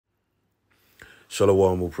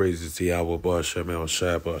Shalom, all praises to Yahweh, Ba'ashem El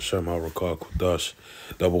Shai, Ba'ashem HaRakah Kodash.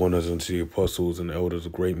 Double honors unto the apostles and elders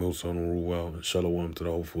of great Millstone and rule well, and shalom to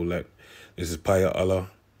the hopeful elect. This is Paya Allah,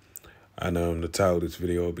 and the title of this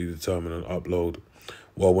video will be determined on upload.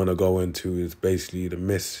 What I want to go into is basically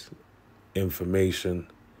the misinformation,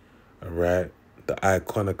 alright, the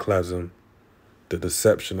iconoclasm, the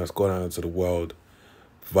deception that's gone out into the world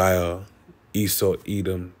via Esau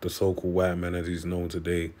Edom, the so-called white man as he's known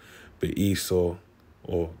today, but Esau,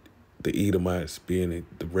 or the Edomites, being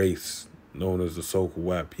the race known as the so-called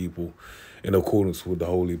white people, in accordance with the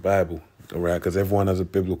Holy Bible, all right? Because everyone has a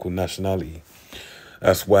biblical nationality.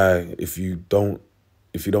 That's why if you don't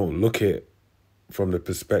look at from the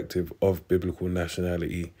perspective of biblical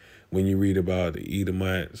nationality, when you read about the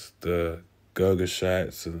Edomites, the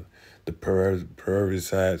Girgashites, and the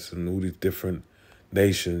Perizzites, and all these different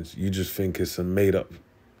nations, you just think it's a made-up,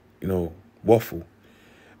 waffle.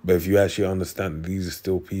 But if you actually understand that these are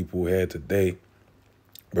still people here today,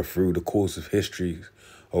 but through the course of history,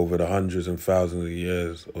 over the hundreds and thousands of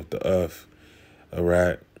years of the earth, all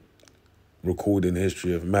right, recording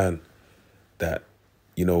history of man, that,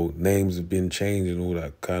 names have been changed and all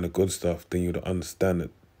that kind of good stuff, then you'd understand that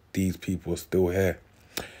these people are still here.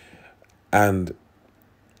 And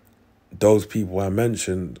those people I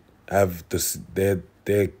mentioned have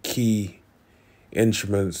their key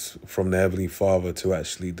instruments from the Heavenly Father to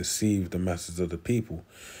actually deceive the masses of the people,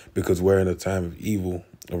 because we're in a time of evil,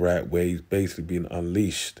 all right, where he's basically being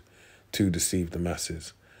unleashed to deceive the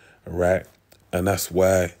masses, all right? And that's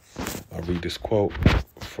why I read this quote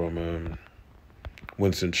from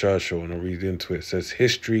Winston Churchill, and I read into it. It says,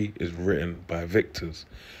 "History is written by victors."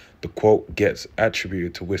 The quote gets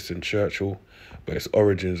attributed to Winston Churchill, but its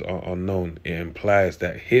origins are unknown. It implies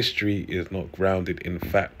that history is not grounded in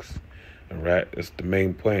facts. All right, that's the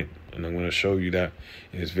main point, and I'm going to show you that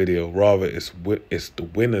in this video. Rather, it's the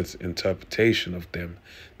winner's interpretation of them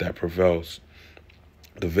that prevails.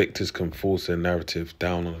 The victors can force their narrative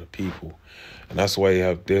down on the people, and that's why you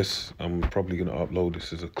have this. I'm probably going to upload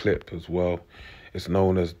this as a clip as well. It's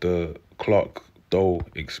known as the clock dough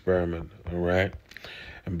experiment, all right?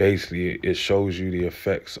 And basically, it shows you the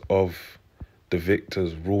effects of the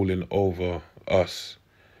victors ruling over us,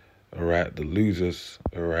 all right, the losers,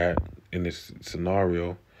 all right, in this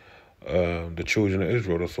scenario, the children of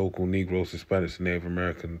Israel, the so-called Negroes, Hispanics, and Native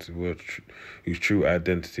Americans, whose true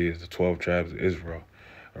identity is the 12 tribes of Israel,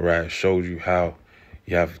 all right? It shows you how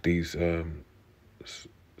you have these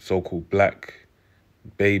so-called black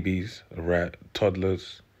babies, all right,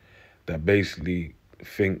 toddlers, that basically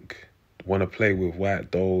want to play with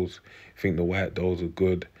white dolls, think the white dolls are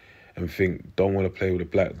good, and don't want to play with the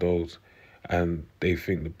black dolls, and they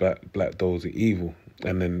think the black dolls are evil.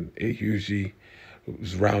 And then it usually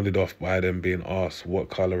is rounded off by them being asked, "What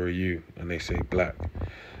color are you?" And they say black.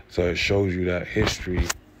 So it shows you that history,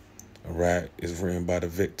 all right, is written by the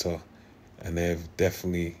victor, and they've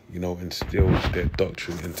definitely, instilled their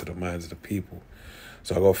doctrine into the minds of the people.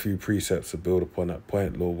 So I got a few precepts to build upon that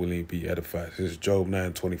point. Lord willing, be edified. This is Job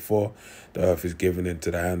 9:24. The earth is given into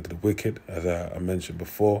the hand of the wicked, as I mentioned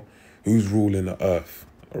before. Who's ruling the earth?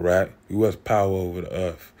 All right? Who has power over the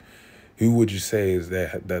earth? Who would you say is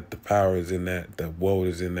that the power is in that, the world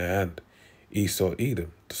is in their hand? Esau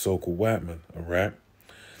Edom, the so-called white man, all right?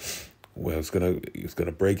 Well, it's gonna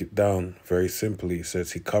break it down very simply. It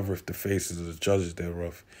says, "He covereth the faces of the judges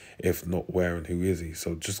thereof, if not where and who is he?"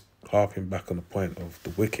 So just harping back on the point of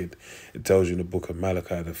the wicked, it tells you in the book of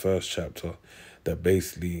Malachi, the 1st chapter, that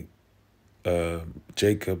basically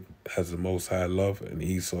Jacob has the Most High love and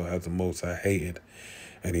Esau has the Most High hated,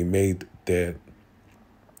 and he made them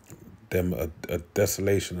a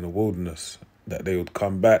desolation in the wilderness, that they would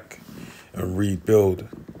come back and rebuild,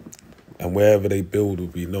 and wherever they build will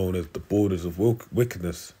be known as the borders of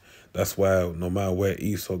wickedness. That's why no matter where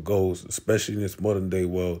Esau goes, especially in this modern day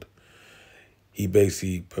world, he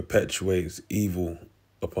basically perpetuates evil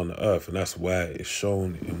upon the earth. And that's why it's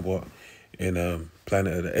shown in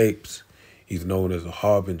Planet of the Apes, he's known as a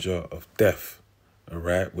harbinger of death, all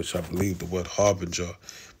right? Which I believe the word harbinger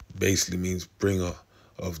basically means bringer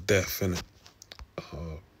of death, innit?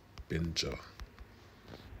 Harbinger.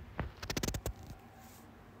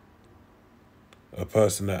 A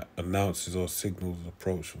person that announces or signals the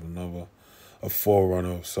approach of another, a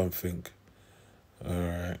forerunner of something, all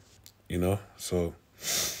right? So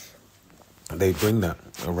they bring that,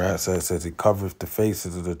 all right? So it says, "He covereth the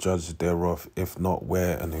faces of the judges thereof, if not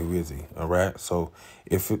where and who is he?" All right? So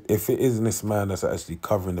if it isn't this man that's actually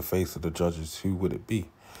covering the face of the judges, who would it be?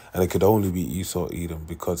 And it could only be Esau Edom,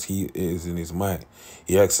 because he is in his might.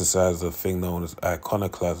 He exercised a thing known as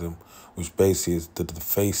iconoclasm, which basically is the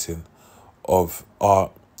defacing of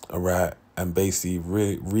art, all right, and basically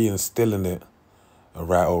reinstilling it, all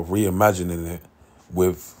right, or reimagining it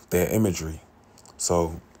with their imagery.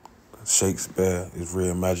 So Shakespeare is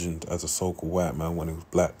reimagined as a so-called white man when he was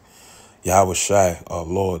black. Yahawashi, our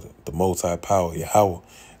Lord, the Most High Power, Yahweh,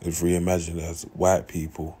 is reimagined as white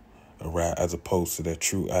people, all right, as opposed to their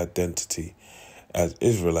true identity as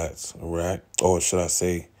Israelites, all right, or should I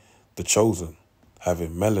say, the chosen,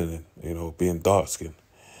 having melanin, being dark skinned,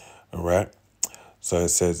 all right. So it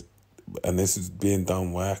says, and this is being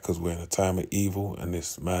done why? Because we're in a time of evil, and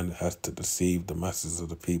this man has to deceive the masses of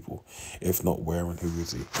the people. If not, where and who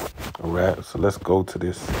is he? All right. So let's go to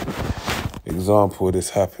this example of this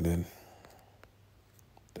happening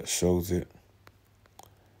that shows it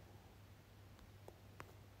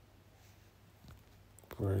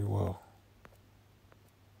very well.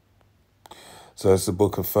 So it's the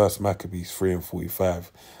book of 1 Maccabees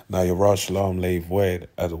 3:45. Now Yerushalayim lay void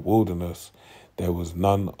as a wilderness. There was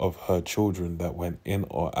none of her children that went in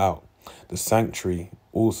or out. The sanctuary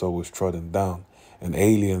also was trodden down, and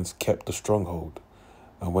aliens kept the stronghold.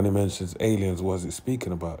 And when it mentions aliens, what is it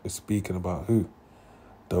speaking about? It's speaking about who?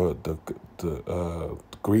 The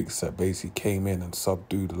Greeks that basically came in and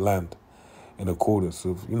subdued the land in accordance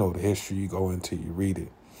with, the history you go into, you read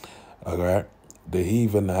it. All right. The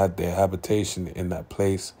heathen had their habitation in that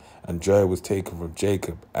place, and joy was taken from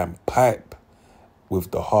Jacob, and pipe with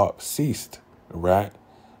the harp ceased, right?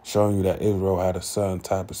 Showing you that Israel had a certain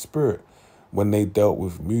type of spirit. When they dealt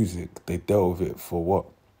with music, they dealt with it for what?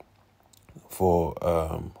 For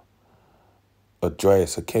a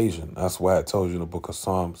joyous occasion. That's why it tells you in the book of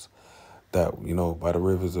Psalms that, by the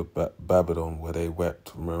rivers of Babylon where they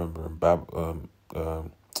wept,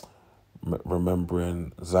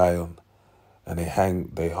 remembering Zion, and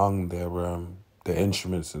they hung their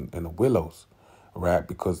instruments in the willows, right?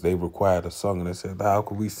 Because they required a song, and they said, how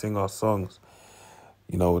could we sing our songs,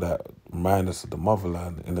 that remind us of the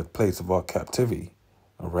motherland in the place of our captivity,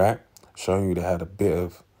 all right? Showing you they had a bit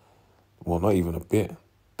of, well, not even a bit,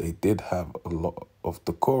 they did have a lot of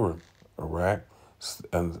decorum, all right?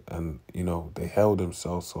 And they held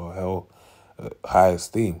themselves to a high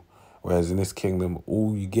esteem. Whereas in this kingdom,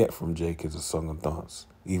 all you get from Jacob is a song and dance,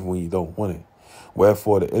 even when you don't want it.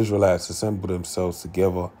 Wherefore the Israelites assembled themselves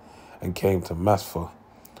together and came to Maspha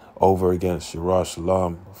over against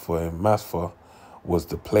Yerushalayim, for in Maspha was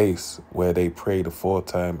the place where they prayed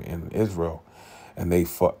aforetime in Israel. And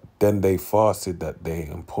then they fasted that day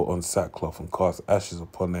and put on sackcloth and cast ashes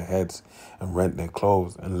upon their heads and rent their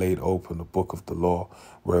clothes and laid open the book of the law,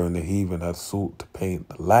 wherein the heathen had sought to paint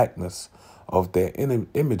the likeness of their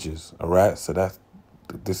images. All right, so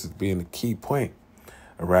this is being a key point.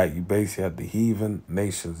 All right, you basically have the heathen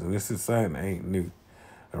nations, and this is something that ain't new.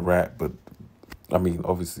 All right, but I mean,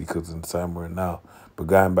 obviously, because in the time we're in now. But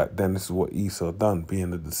going back then, this is what Esau done,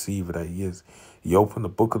 being the deceiver that he is. He opened the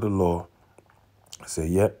book of the law, said,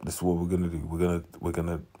 "Yep, this is what we're gonna do. We're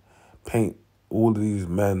gonna paint all of these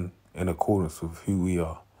men in accordance with who we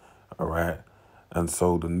are." All right, and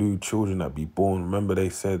so the new children that be born, remember they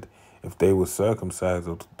said if they were circumcised,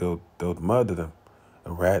 they'll murder them.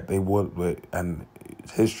 All right, they would, and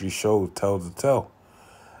history tells the tale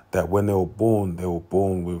that when they were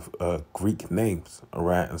born with Greek names, all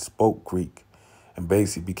right, and spoke Greek, and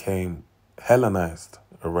basically became Hellenized,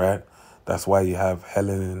 all right. That's why you have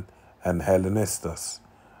Hellen and Hellenistus,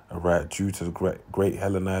 all right, due to the great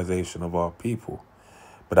Hellenization of our people.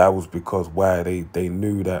 But that was because why they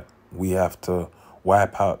knew that we have to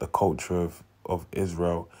wipe out the culture of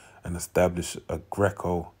Israel and establish a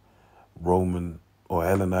Greco-Roman or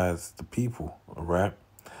Hellenized the people, all right.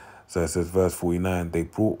 So it says, verse 49, they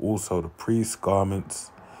brought also the priest's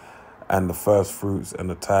garments and the first fruits and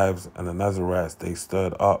the tithes and the Nazarites they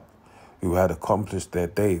stirred up, who had accomplished their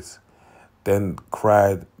days. Then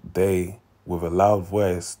cried they with a loud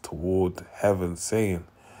voice toward heaven, saying,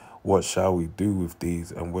 what shall we do with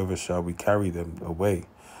these, and whither shall we carry them away?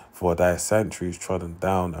 For thy sanctuary is trodden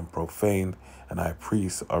down and profaned, and thy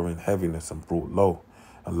priests are in heaviness and brought low.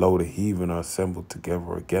 And lo, the heathen are assembled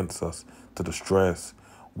together against us to destroy us.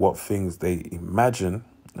 What things they imagine,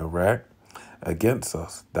 all right, against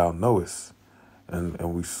us, thou knowest. And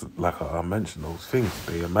we, like I mentioned, those things,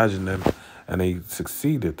 they imagined them and they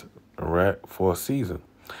succeeded, all right, for a season.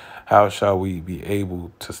 How shall we be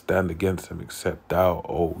able to stand against him except thou,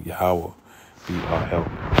 O Yahweh, be our help?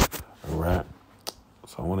 All right.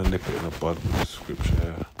 So I want to nip it in the bud with this scripture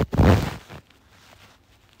here.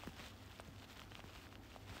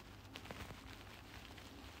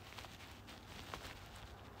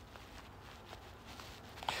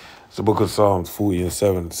 It's the book of Psalms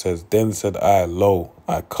 40:7. It says, then said I, lo,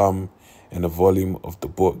 I come In the volume of the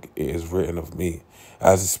book, it is written of me.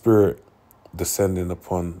 As the Spirit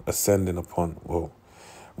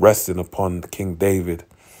resting upon King David,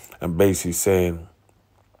 and basically saying,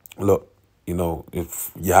 look,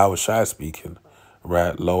 if Yahawashi speaking,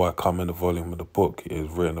 right, lo, I come in the volume of the book, it is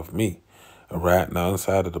written of me. All right, now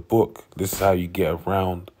inside of the book, this is how you get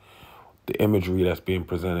around the imagery that's being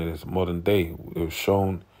presented as modern day. It was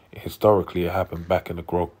shown historically, it happened back in the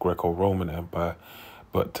Greco-Roman Empire,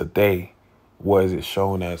 but today, what is it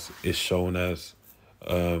shown as? It's shown as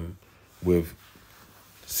with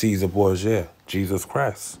Caesar Borgia, Jesus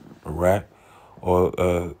Christ, all right,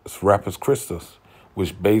 or Rapper's Christus,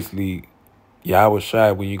 which basically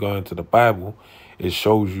Yahawashi, when you go into the Bible, it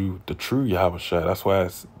shows you the true Yahawashi. That's why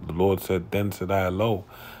the Lord said, then said I, lo,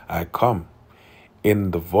 I come.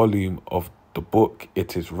 In the volume of the book,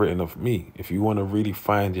 it is written of me. If you want to really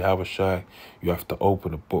find Yahawashi, you have to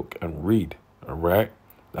open the book and read, all right?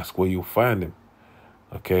 That's where you'll find him,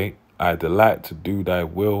 okay? I delight to do thy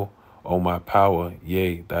will, O my power,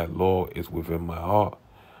 yea, thy law is within my heart,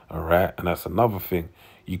 all right? And that's another thing.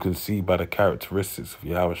 You can see by the characteristics of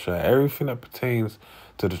Yahawashi, everything that pertains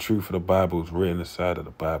to the truth of the Bible is written inside of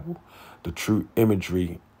the Bible. The true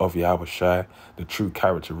imagery of Yahawashi, the true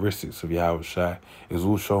characteristics of Yahawashi is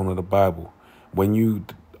all shown in the Bible. When you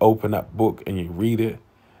open that book and you read it,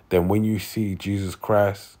 then when you see Jesus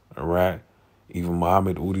Christ, all right, even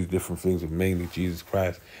Muhammad, all these different things, but mainly Jesus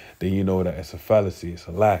Christ, then you know that it's a fallacy, it's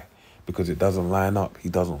a lie, because it doesn't line up. He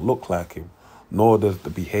doesn't look like him, nor does the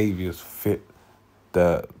behaviors fit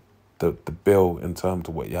the bill in terms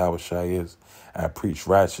of what Yahawashi is. I preach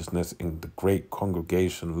righteousness in the great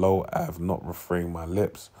congregation. Lo, I have not refrained my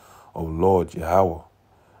lips, O Lord Yahweh. All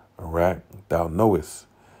right, thou knowest.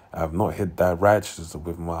 I have not hid thy righteousness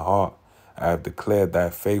with my heart. I have declared thy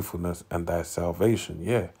faithfulness and thy salvation.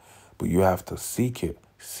 Yeah, but you have to seek it.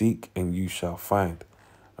 Seek and you shall find.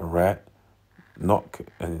 All right, knock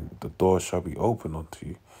and the door shall be opened unto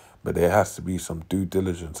you. But there has to be some due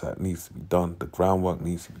diligence that needs to be done. The groundwork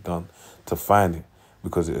needs to be done to find it,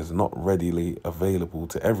 because it is not readily available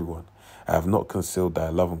to everyone. I have not concealed thy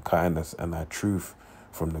love and kindness and thy truth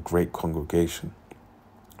from the great congregation.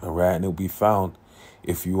 All right, and it will be found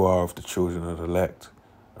if you are of the children of the elect.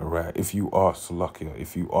 All right, if you are Salakia,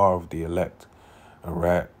 if you are of the elect. All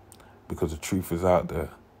right, because the truth is out there.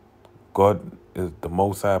 God is the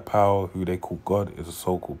Most High Power, who they call God, is a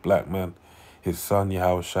so-called black man. His son,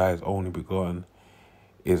 Yahawashi, is only begotten,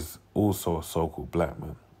 is also a so-called black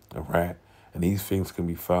man, all right? And these things can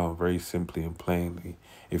be found very simply and plainly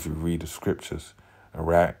if you read the scriptures, all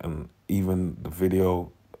right? And even the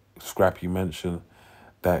video, Scrappy mentioned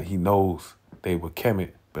that he knows they were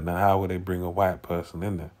Kemet, but now how would they bring a white person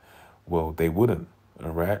in there? Well, they wouldn't,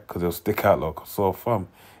 all right? Because they'll stick out like a sore thumb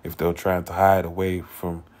if they're trying to hide away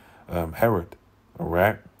from Herod, all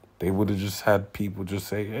right? They would have just had people just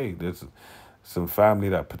say, hey, there's some family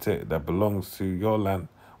that belongs to your land.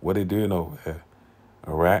 What are they doing over here?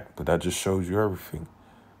 All right? But that just shows you everything.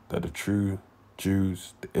 That the true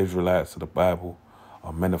Jews, the Israelites of the Bible,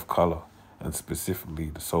 are men of color, and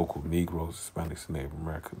specifically the so-called Negroes, Hispanics, and Native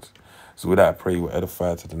Americans. So with that, I pray you will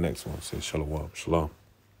edify to the next one. Say shalom. Shalom.